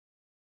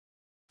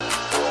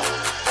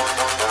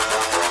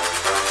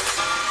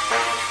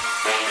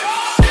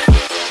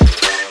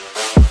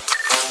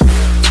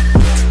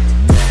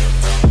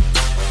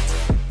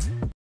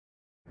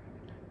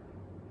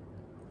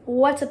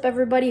What's up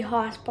everybody,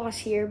 Ps5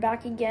 here,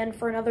 back again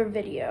for another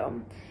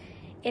video.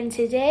 In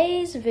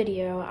today's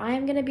video, I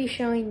am going to be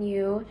showing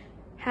you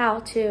how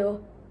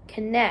to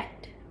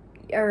connect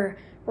or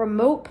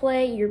remote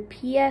play your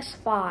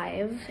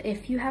PS5,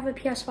 if you have a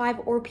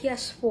PS5 or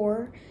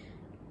PS4,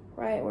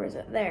 right, where is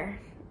it?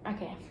 There,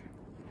 okay,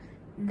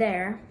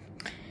 there,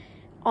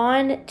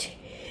 on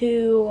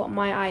to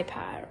my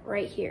iPad,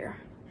 right here.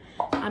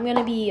 I'm going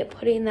to be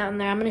putting that in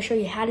there. I'm going to show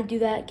you how to do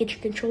that, get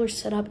your controller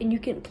set up, and you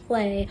can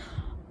play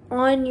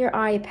on your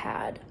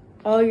iPad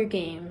all your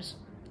games.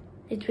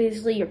 It's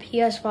basically your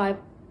PS5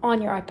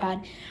 on your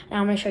iPad, and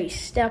I'm going to show you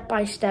step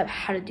by step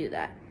how to do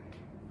that.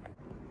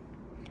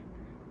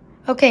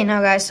 Okay,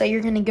 now guys, so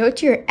you're going to go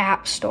to your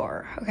app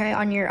store, okay,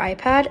 on your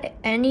iPad.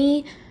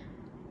 Any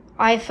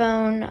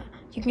iPhone,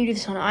 you can do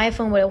this on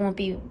iPhone, but it won't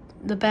be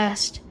the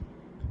best,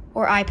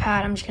 or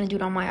iPad. I'm just going to do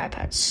it on my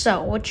iPad.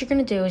 So what you're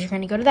going to do is you're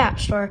going to go to the app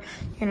store,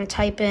 you're going to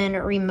type in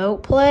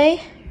remote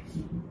play,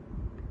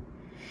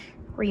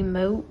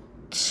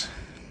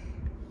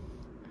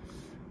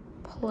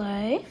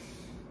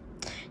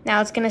 Now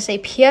it's going to say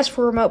PS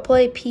for remote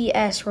play,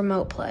 PS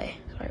remote play.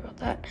 Sorry about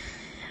that.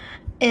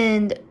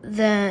 And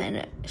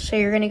then, so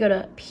you're going to go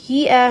to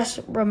PS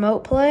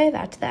remote play.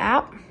 That's the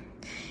app.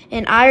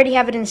 And I already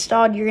have it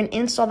installed. You're going to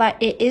install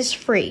that. It is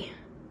free.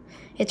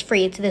 It's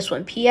free. It's this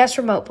one, PS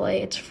remote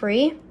play. It's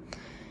free.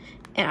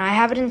 And I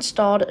have it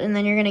installed. And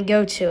then you're going to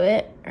go to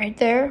it right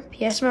there.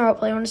 PS remote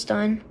play when it's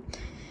done.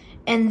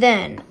 And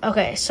then,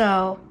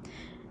 so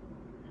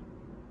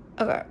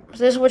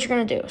this is what you're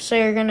going to do. So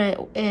you're going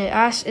to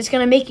it's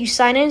going to make you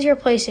sign into your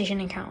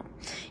PlayStation account.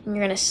 And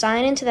you're going to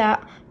sign into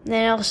that. And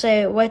then it'll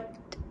say, what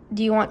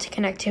do you want to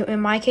connect to?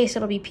 In my case,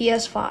 it'll be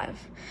PS5.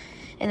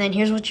 And then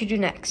here's what you do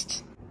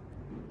next.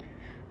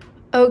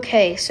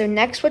 Okay, so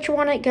next what you're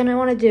going to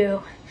want to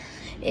do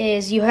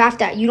is you don't have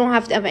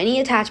to have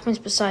any attachments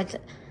besides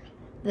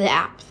the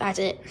app. That's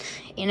it.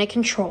 And a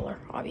controller,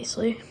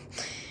 obviously.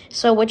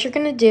 So what you're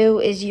going to do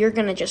is you're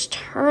going to just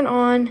turn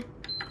on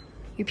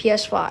your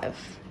PS5.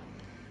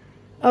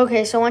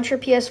 Okay, so once your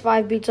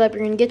PS5 boots up,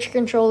 you're going to get your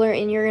controller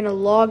and you're going to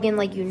log in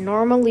like you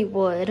normally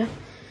would.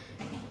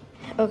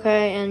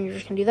 Okay, and you're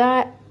just going to do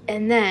that.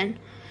 And then,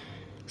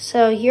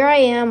 so here I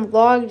am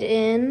logged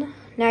in.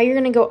 Now you're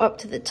going to go up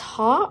to the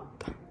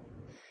top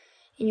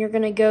and you're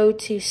going to go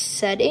to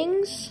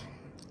settings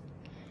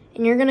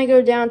and you're going to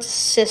go down to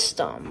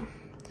system.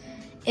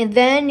 And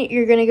then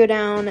you're going to go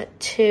down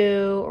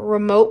to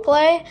remote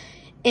play.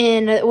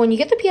 And when you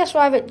get the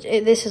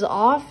PS5, this is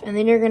off, and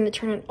then you're going to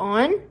turn it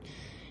on.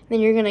 Then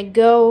you're going to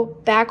go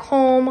back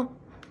home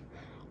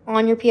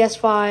on your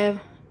PS5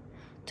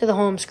 to the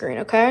home screen,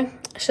 okay?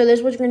 So this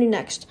is what you're going to do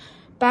next.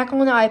 Back on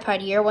the iPad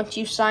here, once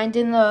you've signed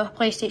in the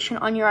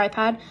PlayStation on your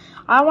iPad,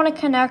 I want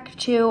to connect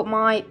to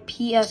my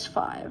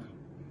PS5.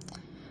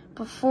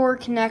 Before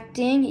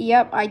connecting,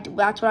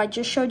 that's what I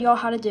just showed y'all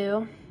how to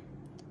do.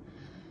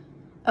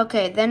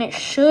 Okay, then it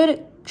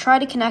should try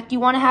to connect.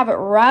 You want to have it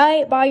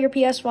right by your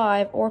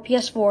PS5 or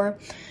PS4.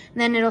 And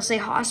then it'll say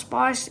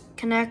hotspot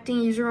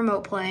connecting, user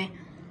remote play.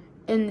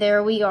 And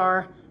there we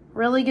are.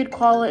 Really good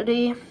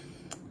quality.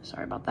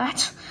 Sorry about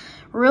that.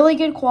 Really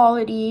good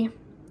quality.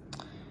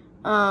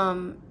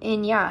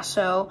 And yeah,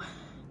 so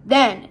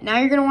then now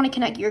you're going to want to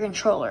connect your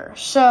controller.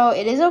 So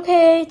it is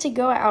okay to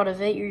go out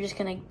of it. You're just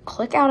going to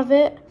click out of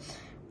it.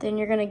 Then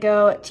you're going to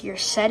go to your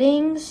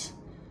settings.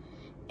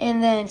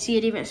 And then see,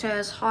 it even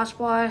says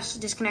hotspot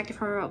disconnected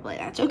from remote play.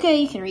 That's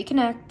okay, you can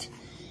reconnect.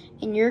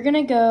 And you're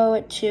gonna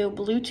go to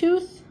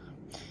Bluetooth.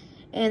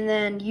 And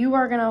then you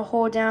are gonna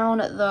hold down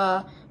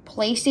the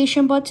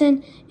PlayStation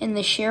button and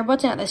the share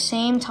button at the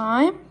same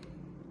time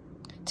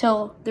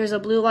till there's a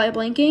blue light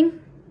blinking.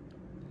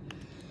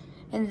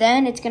 And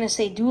then it's gonna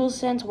say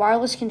DualSense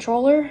wireless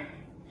controller.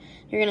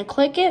 You're gonna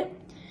click it,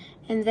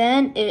 and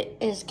then it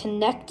is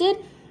connected.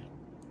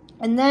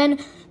 And then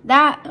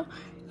that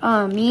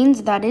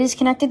means that it is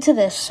connected to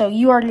this, so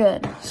you are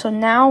good. So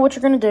now what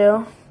you're gonna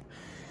do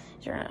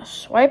is you're gonna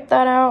swipe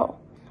that out.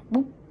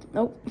 Boop,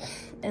 nope.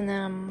 And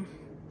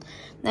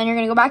then you're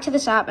gonna go back to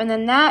this app, and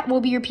then that will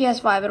be your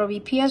PS5. It'll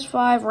be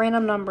PS5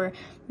 random number.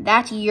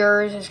 That's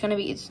yours. It's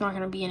not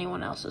gonna be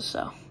anyone else's.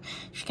 So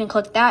you can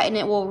click that, and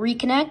it will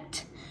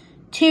reconnect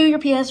to your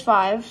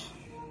PS5.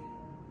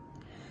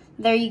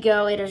 There you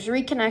go. It is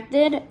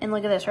reconnected, and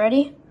look at this.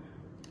 Ready?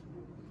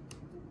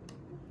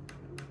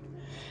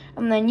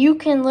 And then you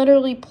can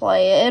literally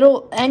play it.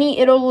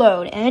 It'll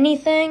load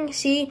anything.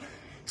 See?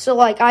 So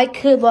like I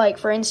could, like,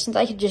 for instance,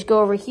 I could just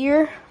go over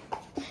here,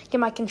 get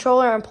my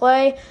controller and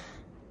play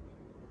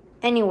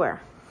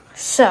anywhere.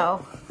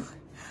 So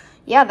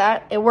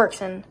yeah, it works.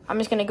 And I'm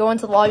just gonna go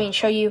into the lobby and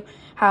show you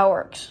how it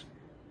works.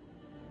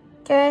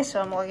 Okay,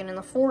 so I'm logging in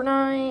the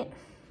Fortnite.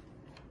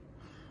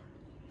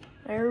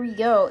 There we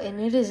go,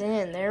 and it is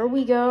in. There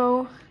we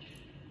go.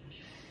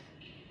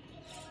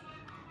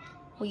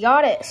 We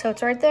got it. So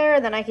it's right there.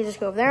 Then I can just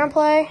go over there and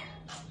play.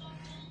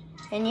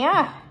 And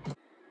yeah.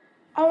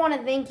 I want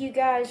to thank you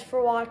guys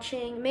for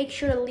watching. Make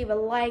sure to leave a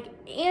like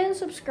and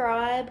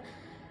subscribe.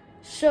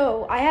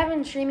 So I haven't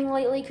been streaming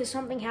lately because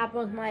something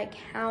happened with my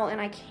account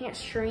and I can't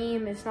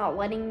stream. It's not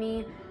letting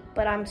me,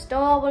 but I'm still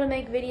able to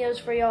make videos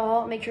for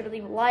y'all. Make sure to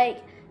leave a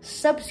like,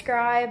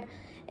 subscribe,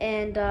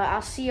 and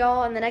I'll see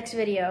y'all in the next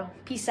video.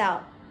 Peace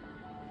out.